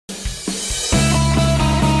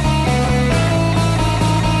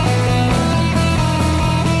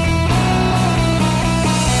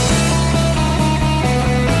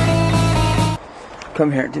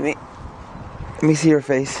Come here to me. Let me see your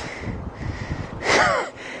face.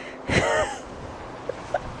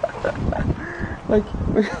 Like,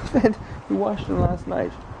 we washed them last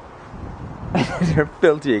night. They're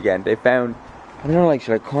filthy again. They found, I don't know, like,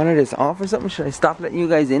 should I corner this off or something? Should I stop letting you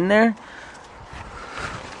guys in there?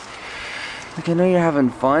 Like, I know you're having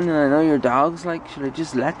fun and I know your dogs, like, should I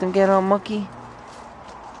just let them get all mucky?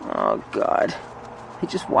 Oh God, I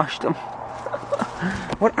just washed them.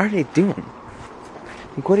 What are they doing?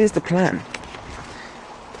 Like, what is the plan?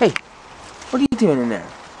 Hey, what are you doing in there?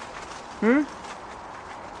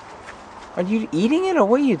 Are you eating it or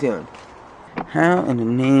what are you doing? How in the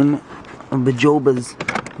name of the jobas?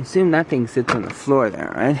 I assume that thing sits on the floor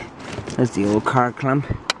there, right? That's the old car clamp.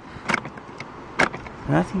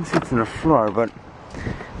 That thing sits on the floor, but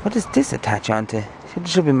what does this attach onto? It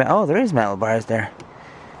should be metal. Oh, there is metal bars there.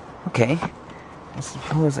 Okay. I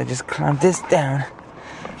suppose I just clamp this down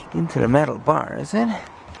into the metal bar, is it?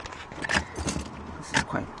 This is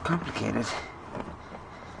quite complicated.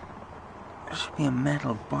 There should be a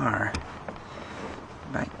metal bar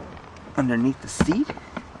right underneath the seat.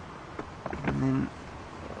 And then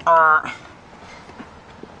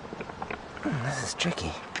this is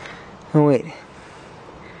tricky. Oh wait.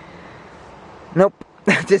 Nope.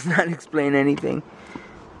 That does not explain anything.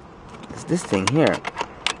 It's this thing here.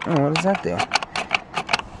 Oh, what does that do?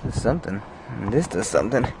 Does something. And this does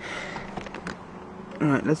something.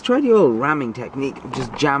 Alright, let's try the old ramming technique of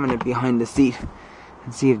just jamming it behind the seat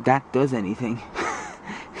and see if that does anything.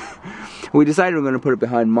 We decided we're going to put it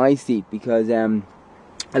behind my seat because I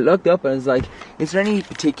looked up and I was like, is there any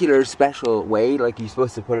particular special way, like you're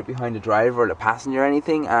supposed to put it behind the driver or the passenger or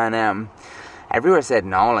anything? And everywhere said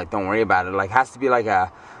no, like don't worry about it, like it has to be like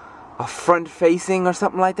a front facing or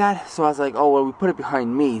something like that. So I was like, oh well, we put it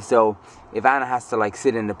behind me, so if Anna has to like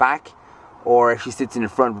sit in the back, or if she sits in the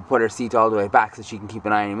front, we put her seat all the way back so she can keep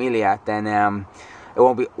an eye on Amelia, then it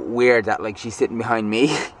won't be weird that like she's sitting behind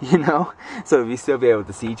me, you know, so we still be able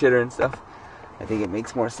to see each other and stuff. I think it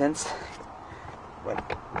makes more sense.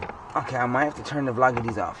 But okay, I might have to turn the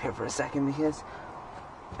vloggies off here for a second because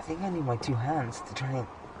I think I need my two hands to try and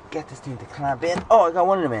get this thing to clamp in. Oh, I got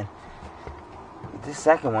one of them in. This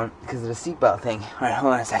second one, because of the seatbelt thing. Alright,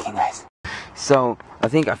 hold on a second, guys. So, I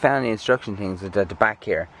think I found the instruction things at the back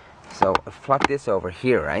here. So, I flop this over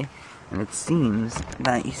here, right? And it seems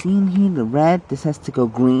that, you see in here the red, this has to go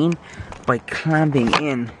green by clamping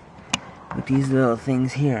in with these little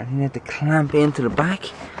things here. You have to clamp into the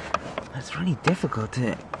back. It's really difficult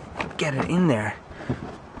to get it in there. I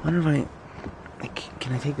wonder if I, like,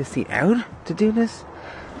 can I take the seat out to do this?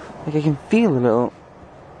 Like, I can feel the little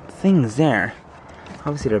things there.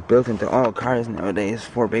 Obviously they're built into all cars nowadays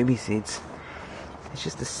for baby seats. It's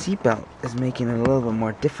just the seatbelt is making it a little bit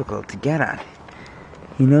more difficult to get at.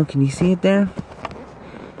 You know, can you see it there?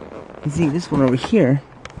 You see this one over here,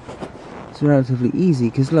 it's relatively easy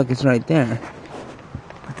because look, it's right there.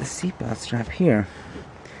 But the seatbelt strap here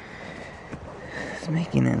is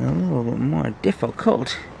making it a little bit more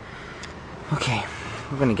difficult. Okay,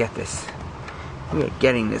 we're gonna get this. We are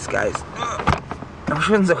getting this, guys. I wish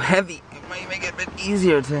it wasn't so heavy. It might make it a bit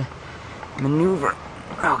easier to maneuver.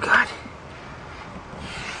 Oh God.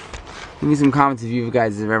 Give me some comments if you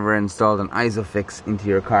guys have ever installed an ISOFIX into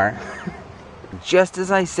your car. Just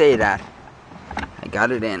as I say that, I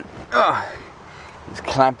got it in. Oh, it's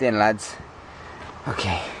clamped in, lads.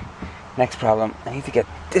 Okay, next problem. I need to get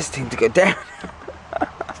this thing to go down.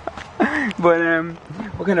 But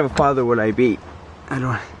what kind of a father would I be? I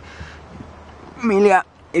don't. Amelia,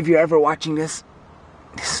 if you're ever watching this,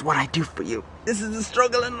 this is what I do for you. This is the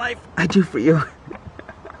struggle in life I do for you.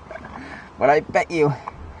 But I bet you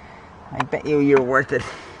you're worth it.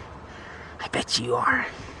 I bet you are.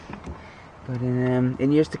 But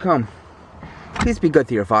in years to come, please be good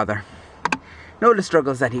to your father. Know the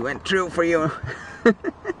struggles that he went through for you.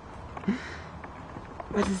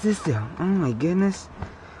 What does this do? Oh my goodness.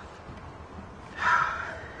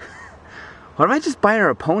 What if I just buy her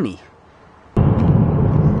a pony?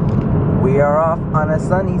 We are off on a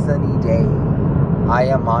sunny, sunny day. I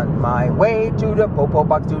am on my way to the Popo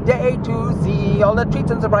Box today to see all the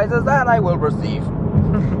treats and surprises that I will receive.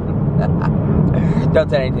 Don't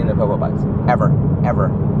send anything in the Popo Box. Ever.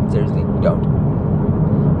 Ever. Seriously, don't.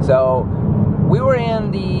 So, we were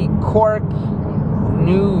in the Cork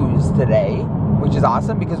news today, which is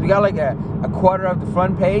awesome because we got like a quarter of the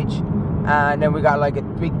front page, and then we got like a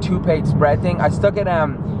big 2-page spread thing. I stuck it,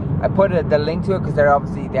 I put the link to it because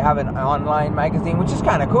they have an online magazine, which is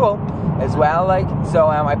kind of cool as well. Like, so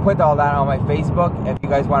I put all that on my Facebook. If you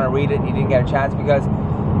guys want to read it, you didn't get a chance because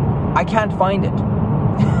I can't find it.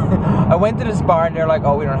 I went to this bar and they're like,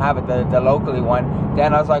 oh, we don't have it, the locally one.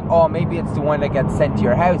 Then I was like, oh, maybe it's the one that gets sent to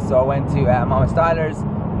your house. So I went to Mama Styler's.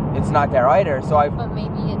 It's not there either. So But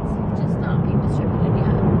maybe it's just not being distributed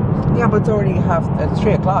yet. Yeah, but it's already it's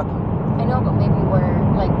 3 o'clock. I know, but maybe where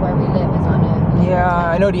we live is on a... Yeah,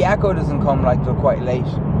 I know the Echo doesn't come like till quite late.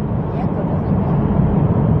 The Echo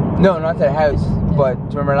doesn't? No, not to the house. But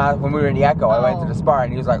do you remember when we were in the Echo, I went to the Spar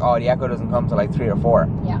and he was like, oh, the Echo doesn't come till like 3 or 4.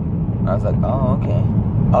 Yeah. And I was like, oh, okay.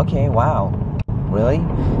 Okay, wow. Really?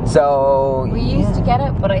 So... We used to get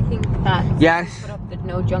it, but I think that... Yes. Put up the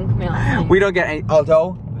no junk mail sign. We don't get any,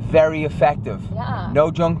 although very effective. Yeah. No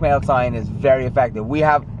junk mail sign is very effective. We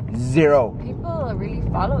have 0. People really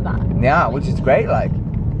follow that. Yeah, which is great, like.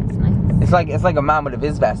 It's nice. It's like a man with a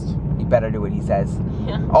viz vest. You better do what he says.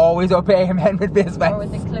 Yeah. Always obey a man with viz vest. Or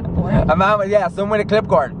with a clipboard. A man with, yeah, someone with a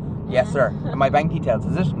clipboard. Yes, sir. And my bank details,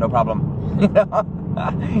 is it? No problem. You know?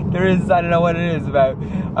 There is, I don't know what it is about.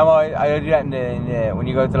 I do that when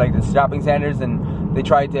you go to like the shopping centers and they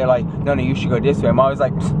try to like, no, you should go this way. I'm always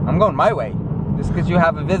like, I'm going my way. Just because you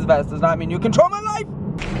have a viz vest does not mean you control my life.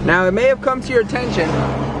 Now it may have come to your attention,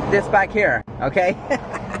 this back here, okay?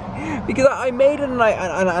 Because I made it and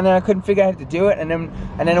I couldn't figure out how to do it, and then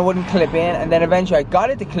it wouldn't clip in, and then eventually I got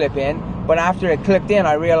it to clip in, but after it clipped in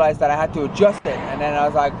I realized that I had to adjust it, and then I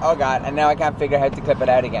was like, oh god, and now I can't figure out how to clip it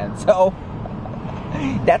out again. So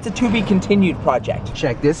that's a to be continued project.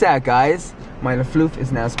 Check this out, guys. My lefloof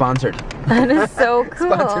is now sponsored. That is so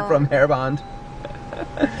cool. Sponsored from Hairbond.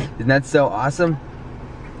 Isn't that so awesome?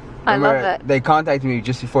 I love it. They contacted me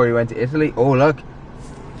just before we went to Italy. Oh look,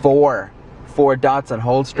 4 dots on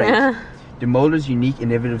whole strength. Yeah. The molder's unique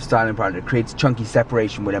innovative styling product creates chunky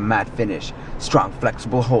separation with a matte finish. Strong,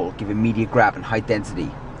 flexible hold, give immediate grab and high density.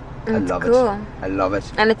 I love it. I love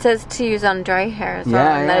it. And it says to use on dry hair as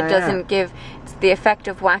well, and that it doesn't give, it's the effect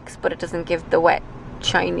of wax, but it doesn't give the wet,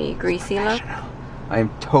 shiny, greasy look. I am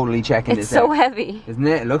totally checking this out. It's so heavy. Isn't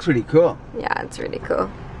it? It looks really cool. Yeah, it's really cool.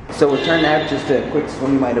 So it turned out just a quick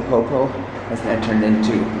swim by the Popo has now turned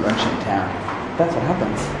into lunch in town. That's what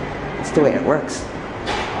happens. It's the way it works.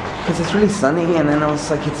 Because it's really sunny, and then I was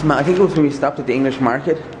like, I think it was when we stopped at the English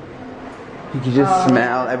market. You could just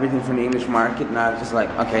smell everything from the English market, and I was just like,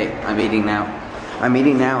 okay, I'm eating now. I'm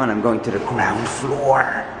eating now, and I'm going to the ground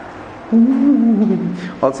floor.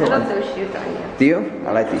 Also, I love those shoes on you. Do you?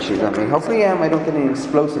 I like these shoes on me. Hopefully I don't get any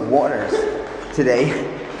explosive waters today,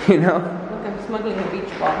 you know? Look, I'm smuggling a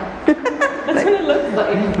beach ball. That's what it looks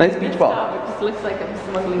like. Nice beach ball. It just looks like I'm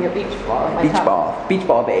smuggling a beach ball. Beach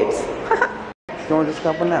ball babes. You want to just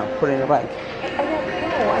grab one now? Put it in your bag. I don't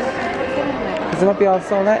know. Because it might be all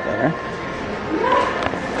sold out later.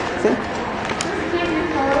 See?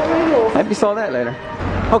 Might be sold out later.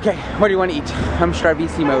 Okay, what do you want to eat? I'm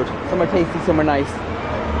Stravisi mode. Somewhere tasty, somewhere nice.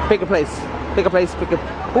 Pick a place. Pick a place.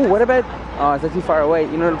 Oh, what about... Oh, is that too far away?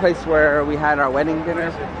 You know the place where we had our wedding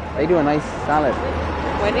dinner? They do a nice salad.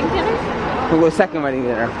 Wedding dinner? We'll go second wedding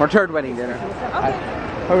dinner. Or third wedding dinner. Okay.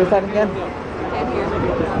 Where was that again?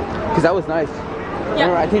 Because that was nice. Yeah.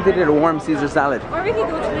 Remember, I think they did a warm Caesar salad. Or we could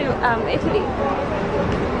go to Italy.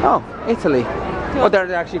 Oh, Italy. Oh,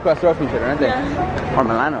 they're actually across the road from each other, aren't they? Yeah. Or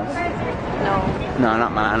Milanos. No. No,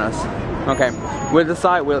 not Milanos. Okay, we'll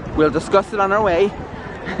decide. We'll discuss it on our way,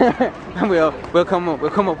 and we'll come up.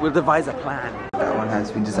 We'll devise a plan. That one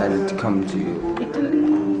has been decided to come to Italy.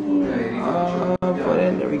 Put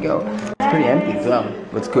in. There we go. It's pretty empty as well.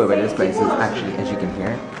 What's cool about this place is actually, as you can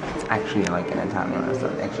hear, it's actually like an Italian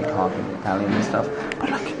restaurant. They actually talk in Italian and stuff. But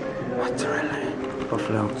look, mozzarella,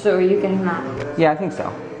 buffalo. So are you getting that? Yeah, I think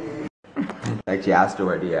so. I actually asked her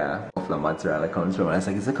where the buffalo mozzarella comes from, and I was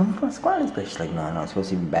like, is it coming from a squirrel's place? She's like, no, it's supposed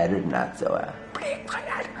to be even better than that, so pretty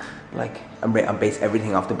excited. Like, I base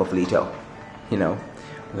everything off the buffalito, you know?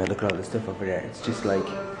 Look at all the stuff over there. It's just like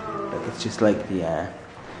the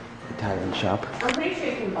Italian shop. I'm pretty sure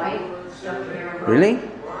you can buy stuff here. Really?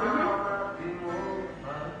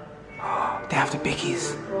 They have the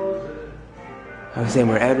bickies. I was saying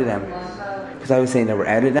we're out of them. Because I was saying that we're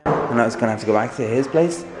out of them, and I was going to have to go back to his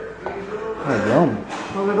place. Oh, yum.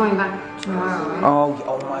 Well, we're going back tomorrow, right?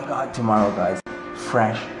 Oh my god, tomorrow, guys.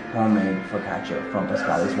 Fresh, homemade focaccia from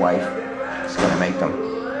Pascale's wife. She's gonna make them.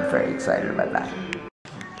 I'm very excited about that.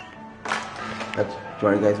 Look, do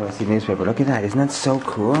you guys want to see the newspaper? Look at that, isn't that so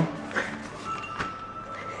cool?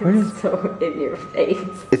 It's so in your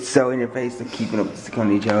face. It's so in your face, like keeping up with the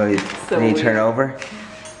sacconejoly. So and you weird. turn over.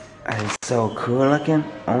 That is so cool looking.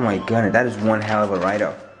 Oh my goodness, that is one hell of a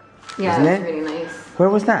write-up. Yeah, isn't it's it? really nice. Where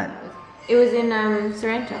was that? It was in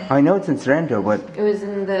Sorrento. I know it's in Sorrento, but... It was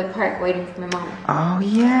in the park waiting for my mom. Oh,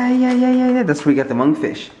 yeah. That's where we got the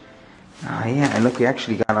monkfish. Oh yeah, and look, we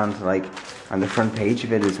actually got onto like on the front page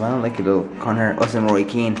of it as well, like a little corner, us and Roy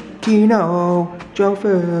Keane. Kino,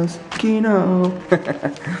 jofus, Kino.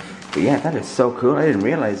 But yeah, that is so cool. I didn't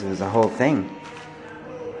realize it was a whole thing.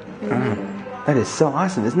 That is so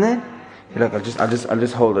awesome, isn't it? Look, I'll just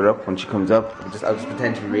hold her up when she comes up. I'll just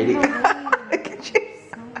pretend to be reading. Look at you.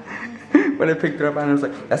 When I picked her up, and I was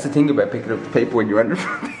like, that's the thing about picking up the paper when you're on the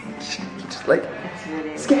front page. Just like,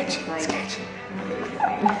 sketch.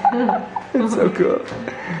 It's so cool.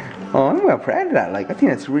 Oh, I'm well proud of that. Like, I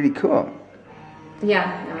think that's really cool.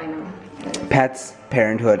 Yeah, I know. Pets,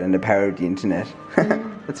 parenthood, and the power of the internet.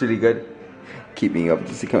 That's really good. Keeping up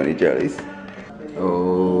the sacconejoly.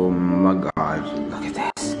 Oh my god, look at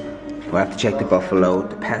this. We'll have to check the buffalo,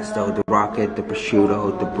 the pesto, the rocket, the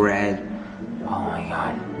prosciutto, the bread. Oh my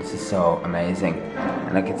god, this is so amazing.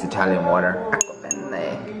 And look, it's Italian water.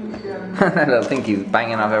 That little thing keeps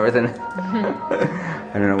banging off everything.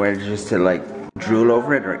 I don't know whether just to like drool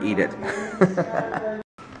over it or eat it.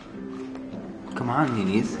 Come on,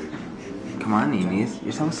 Ninis. Come on, Ninis.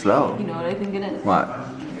 You're so slow. You know what I think it is? What?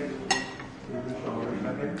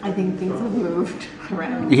 I think things have moved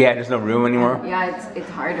around. Yeah, there's no room anymore. Yeah, it's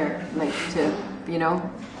harder, like to, you know.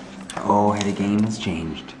 Oh, hey, the game has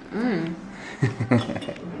changed. No,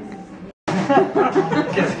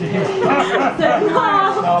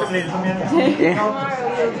 please. In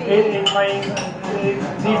my it's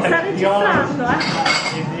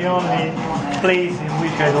the only place in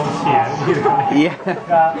which I don't see it.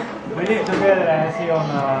 Yeah. We live together and I see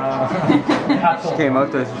on She came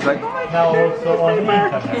up to us, she's like, now also on the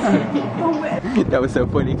internet. that was so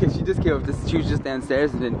funny because she just came up to, she was just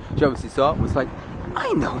downstairs and then she obviously saw it and was like,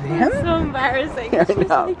 I know them. It's so embarrassing. I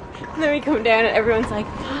know. And then we come down and everyone's like,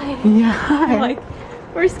 hi. Yeah, hi. I'm like,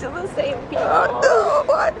 we're still the same people. Oh, no,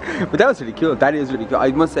 what? But that was really cool. That is really cool.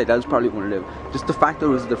 I must say that was probably one of them. Just the fact that it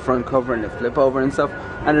was the front cover and the flip over and stuff.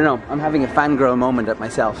 I don't know. I'm having a fangirl moment at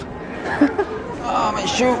myself. Oh, my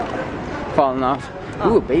shoe. Falling off.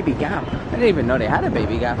 Ooh, a baby gap. I didn't even know they had a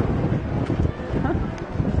baby gap. Huh.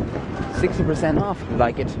 60% off.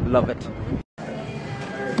 Like it. Love it.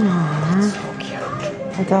 Aww. So cute.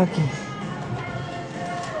 A doggy.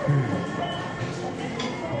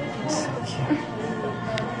 So cute.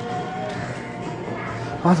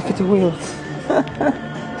 Oh, look at the wheels.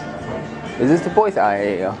 Is this the boy's eye?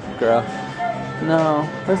 There you go, girl. No,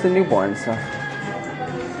 that's the newborn stuff.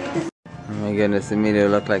 Oh my goodness, it made it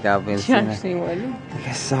look like Albi and She Sina. actually would. Look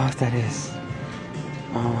how soft that is.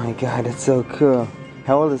 Oh my god, it's so cool.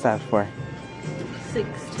 How old is that for? 6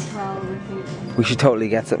 to 12, I think. We should totally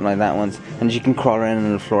get something like that once. And you can crawl around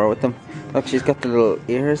on the floor with them. Look, she's got the little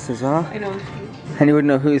ears as well. I know. And you wouldn't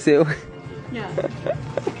know who's who. Yeah.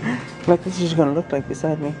 Look, this is just gonna look like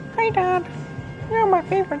beside me. Hi, Dad. You're my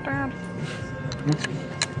favorite dad.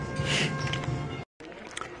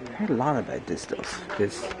 I heard a lot about this stuff.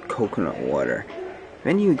 This coconut water. If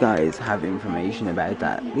any of you guys have information about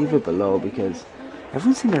that, leave it below because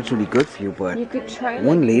everyone's saying that's really good for you, but You could try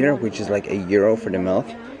 1 liter, which is like €1 for the milk.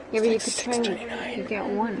 Yeah, but you it's could like try $6.29. to get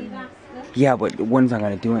one. Yeah, but one's not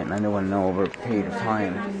gonna do it, and I don't want to know over a period of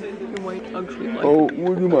time. You might actually like Oh,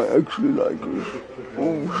 what do I actually like it?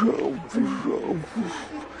 Oh,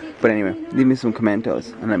 but anyway, leave me some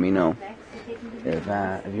commentos and let me know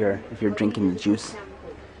if you're drinking the juice.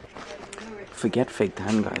 Forget fake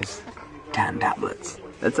tan, guys. Tan tablets.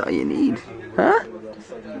 That's all you need, huh?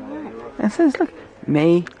 It says, look,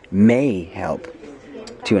 may help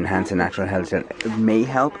to enhance a natural health. It may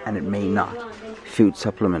help and it may not. Food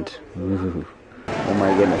supplement. Ooh. Oh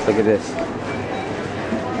my goodness, look at this.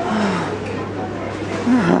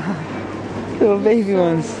 Little baby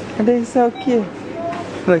ones. And they're so cute.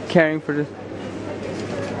 Like caring for the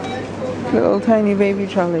little tiny baby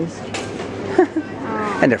trolleys.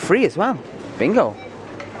 And they're free as well. Bingo.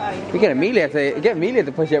 We get Amelia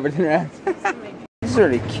to push everything around. This is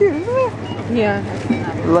really cute, isn't it? Yeah.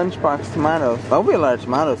 Lunchbox tomatoes. That'll be a lot of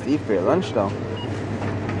tomatoes to eat for your lunch though.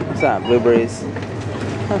 What's that? Blueberries.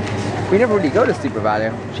 Huh. We never really go to Super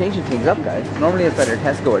Value. Changing things up, guys. Normally it's either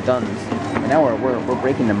Tesco or Dunn's. But now we're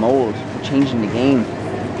breaking the mold. We're changing the game.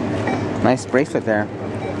 Nice bracelet there.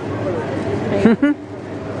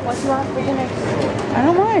 What do you want for dinner? I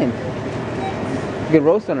don't mind. You can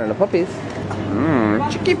roast one of the puppies.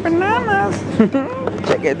 Chicky bananas.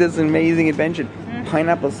 Check out this amazing invention.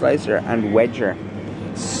 Pineapple slicer and wedger.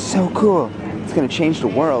 So cool. It's going to change the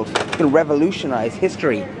world. It's going to revolutionize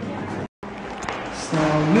history. So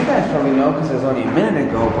you guys probably know because it was only a minute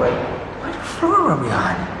ago, but what floor were we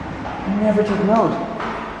on? I never took note.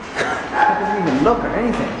 I didn't even look or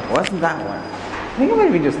anything. It wasn't that one. I think it might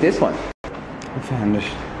have been just this one. I found it.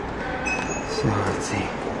 So let's see.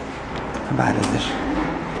 How bad is it?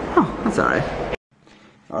 Oh, that's alright.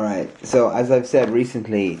 Alright, so as I've said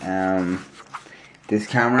recently, this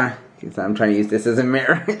camera, because I'm trying to use this as a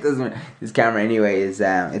mirror, this camera anyway is,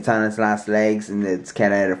 it's on its last legs and it's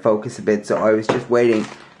kind of out of focus a bit, so I was just waiting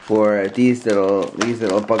for these little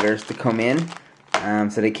buggers to come in.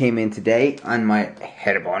 So they came in today on my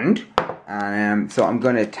headband, and so I'm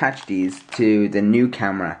going to attach these to the new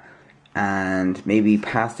camera and maybe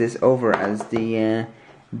pass this over as the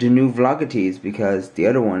new vlogities, because the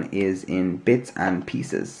other one is in bits and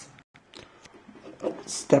pieces.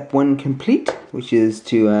 Step 1 complete, which is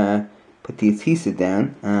to put the adhesive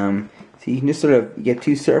down. So you can just sort of get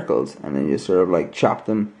 2 circles and then just sort of like chop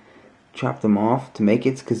them off to make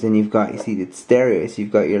it, because then you've got, you see, it's stereo, so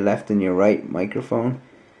you've got your left and your right microphone,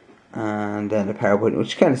 and then the power button,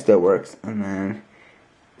 which kind of still works, and then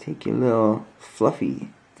take your little fluffy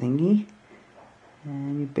thingy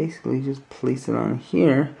and you basically just place it on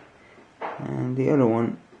here, and the other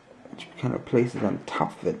one which kind of places on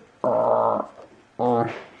top of it,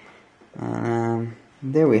 and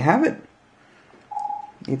there we have it.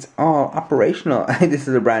 It's all operational. This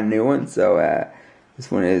is a brand new one, so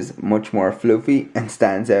this one is much more floofy and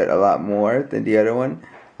stands out a lot more than the other one.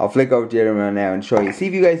 I'll flick over to the other one now and show you. See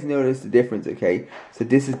if you guys notice the difference, okay? So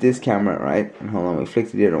this is this camera, right? And hold on, we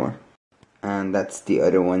flick to the other one. And that's the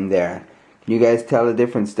other one there. Can you guys tell the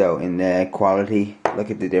difference though in the quality? Look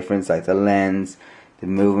at the difference, like the lens, the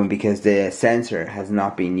movement, because the sensor has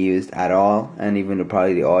not been used at all, and even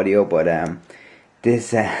probably the audio. But this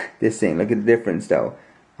thing, look at the difference though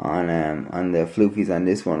on the floofies on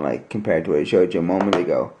this one, like compared to what I showed you a moment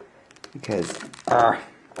ago. Because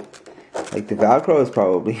like the Velcro is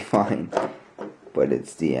probably fine, but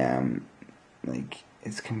it's the like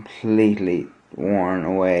it's completely worn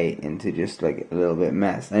away into just like a little bit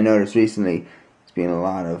mess. I noticed recently there's been a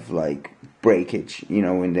lot of like breakage, you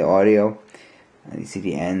know, in the audio, and you see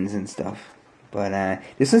the ends and stuff. But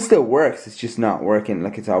this one still works, it's just not working.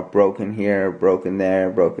 Like, it's all broken here, broken there,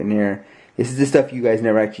 broken here. This is the stuff you guys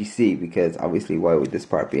never actually see, because obviously why would this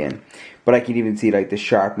part be in? But I can even see like the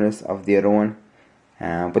sharpness of the other one.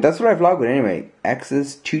 But that's what I vlog with anyway.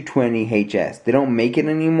 X's 220HS. They don't make it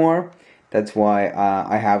anymore. That's why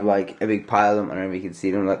I have like a big pile of them. I don't know if you can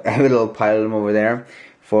see them. Like, I have a little pile of them over there.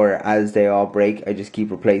 For as they all break, I just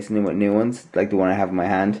keep replacing them with new ones, like the one I have in my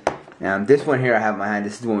hand. This one here I have in my hand.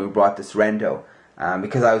 This is the one we brought to Sorrento,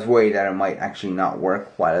 because I was worried that it might actually not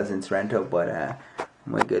work while I was in Sorrento. But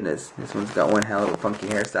my goodness, this one's got one hell of a funky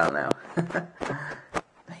hairstyle now.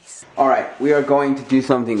 Nice. Alright, we are going to do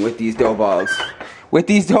something with these dough balls. With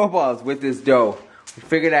these dough balls, with this dough. We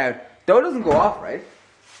figured out, dough doesn't go off, right?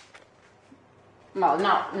 Well,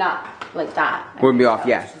 not like that. Wouldn't be off,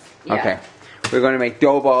 yeah. Okay. We're going to make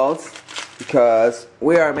dough balls because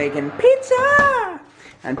we are making pizza!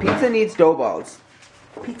 And pizza needs dough balls.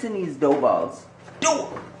 Pizza needs dough balls.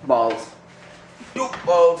 Dough balls. Dough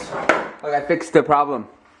balls. Look, I fixed the problem.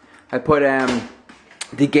 I put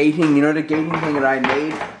the gating, you know the gating thing that I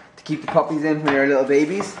made to keep the puppies in when they're little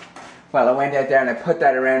babies? Well, I went out there and I put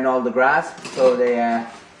that around all the grass, so they,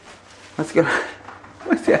 what's going on?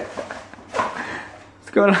 What's that?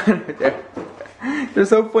 What's going on right there? They're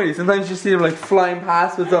so funny. Sometimes you see them like flying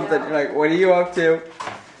past with something. You're like, what are you up to?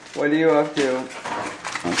 What are you up to?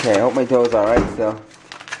 Okay, I hope my dough's alright still.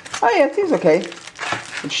 Oh yeah, it seems okay.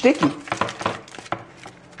 It's sticky.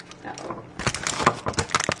 Yeah,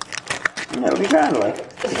 it'll be grand, like.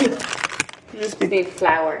 Just be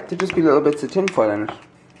flour. There'll just be little bits of tin foil in it.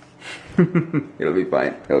 It'll be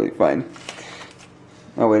fine. It'll be fine.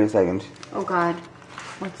 Oh, wait a second. Oh God.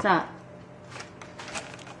 What's that?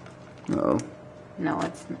 Uh-oh. No,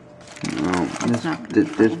 it's not. No,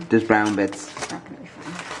 there's brown bits. It's not gonna be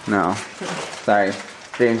fine. No. Sorry.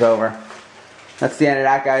 Stream's over. That's the end of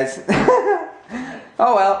that, guys.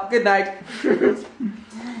 Oh well, good night.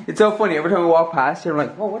 It's so funny, every time we walk past here, I'm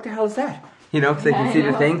like, whoa, what the hell is that? You know, because I can see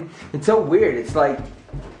the thing. It's so weird. It's like,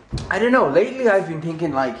 I don't know, lately I've been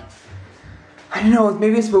thinking like, I don't know,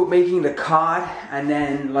 maybe it's about making the cot and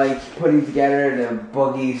then like putting together the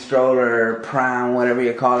buggy, stroller, pram, whatever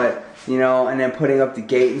you call it, you know, and then putting up the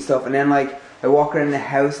gate and stuff, and then like I walk around the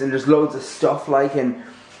house and there's loads of stuff like, and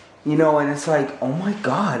you know, and it's like, oh my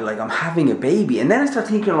God, like I'm having a baby. And then I start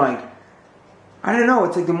thinking like, I don't know,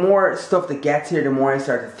 it's like the more stuff that gets here, the more I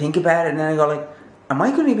start to think about it, and then I go like, am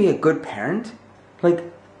I going to be a good parent? Like,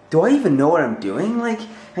 do I even know what I'm doing? Like,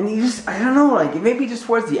 and you just, I don't know, like, maybe just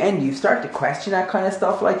towards the end, you start to question that kind of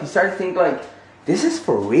stuff. Like, you start to think, like, this is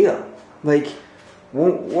for real. Like,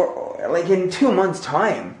 like in 2 months'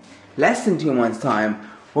 time, less than 2 months' time,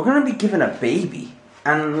 we're going to be given a baby.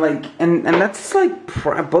 And, like, and that's, like,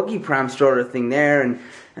 a buggy pram stroller thing there, and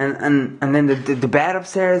and then the bed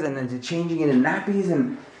upstairs, and then the changing into nappies,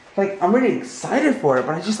 and like I'm really excited for it.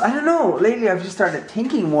 But I don't know. Lately, I've just started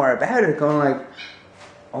thinking more about it, going like,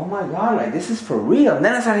 oh my god, like this is for real. And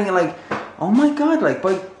then I started thinking like, oh my god, like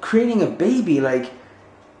by creating a baby, like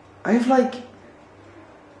I've like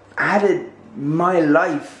added my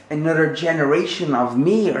life another generation of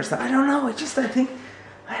me or something. I don't know. I think,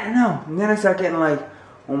 I don't know. And then I start getting like,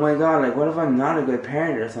 oh my god, like what if I'm not a good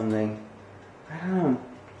parent or something? I don't know.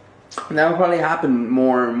 And that will probably happen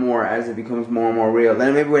more and more as it becomes more and more real.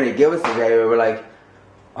 Then maybe when they give us the baby, we're like,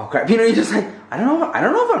 oh crap. You know, you're just like, I don't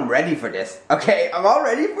know if I'm ready for this. Okay, I'm all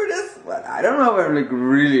ready for this, but I don't know if I'm like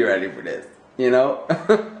really ready for this. You know?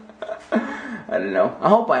 I don't know. I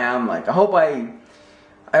hope I am. Like, I hope I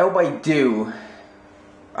do.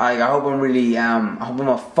 I hope I'm really, I hope I'm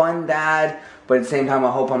a fun dad, but at the same time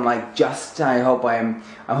I hope I'm like just, I hope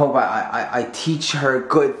I teach her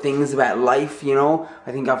good things about life, you know.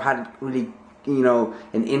 I think I've had really, you know,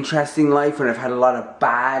 an interesting life, and I've had a lot of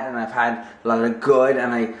bad, and I've had a lot of good,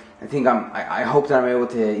 and I think I hope that I'm able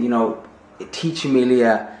to, you know, teach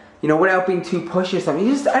Amelia, you know, without being too pushy or something.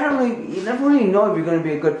 You never really know if you're going to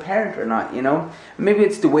be a good parent or not, you know. Maybe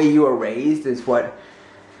it's the way you were raised is what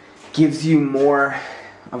gives you more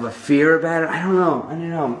of a fear about it. I don't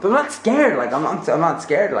know. But I'm not scared. Like I'm not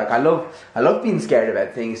scared. Like I love being scared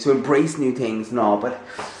about things, to embrace new things and all. But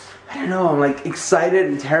I don't know. I'm like excited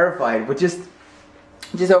and terrified. But just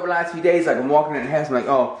over the last few days, like I'm walking in the house, I'm like,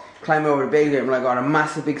 oh, climb over the baby. I'm like, oh, the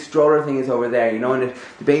massive big stroller thing is over there, you know, and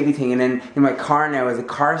the baby thing. And then in my car now is a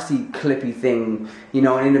car seat clippy thing, you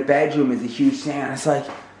know, and in the bedroom is a huge thing. And it's like,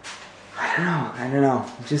 I don't know.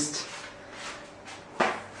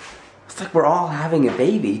 It's like we're all having a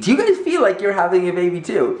baby. Do you guys feel like you're having a baby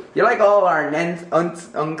too? You're like all our nephews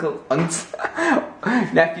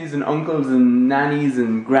and uncles and nannies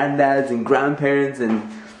and granddads and grandparents, and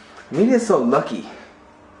Amelia's so lucky.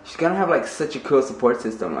 She's gonna have like such a cool support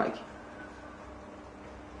system, like.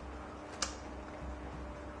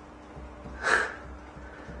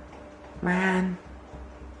 Man,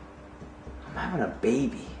 I'm having a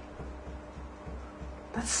baby.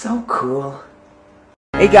 That's so cool.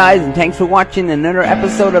 Hey guys, and thanks for watching another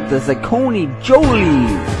episode of the Sacconejolys.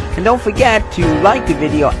 And don't forget to like the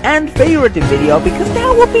video and favorite the video, because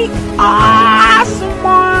that would be awesome.